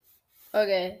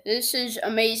Okay, this is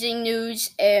amazing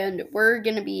news, and we're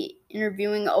gonna be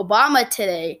interviewing Obama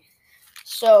today.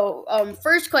 So,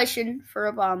 first question for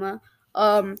Obama: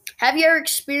 have you ever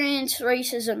experienced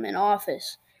racism in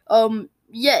office?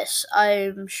 Yes,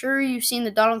 I'm sure you've seen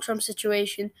the Donald Trump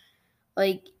situation.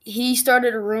 Like, he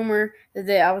started a rumor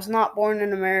that I was not born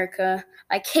in America.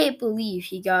 I can't believe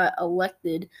he got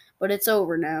elected, but it's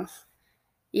over now.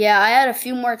 Yeah, I had a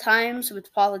few more times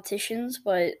with politicians,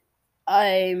 but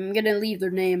I'm gonna leave their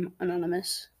name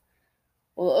anonymous.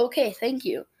 Well, okay, thank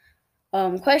you.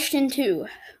 Question two.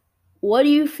 What do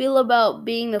you feel about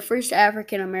being the first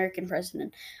African American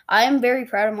president? I am very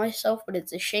proud of myself, but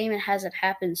it's a shame it hasn't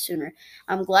happened sooner.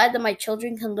 I'm glad that my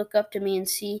children can look up to me and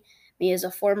see me as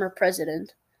a former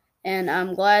president. And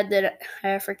I'm glad that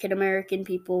African American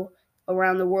people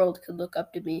around the world could look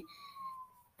up to me.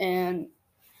 And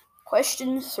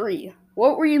question three.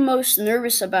 What were you most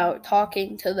nervous about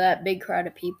talking to that big crowd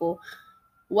of people?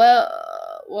 Well,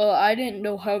 I didn't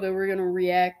know how they were gonna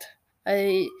react.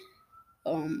 I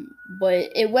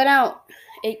but it went out.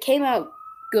 It came out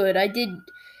good. I did.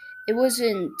 It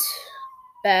wasn't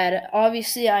bad.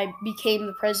 Obviously, I became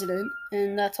the president,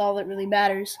 and that's all that really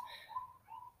matters.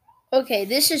 Okay,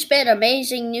 this has been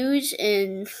amazing news,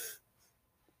 and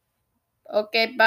okay, bye.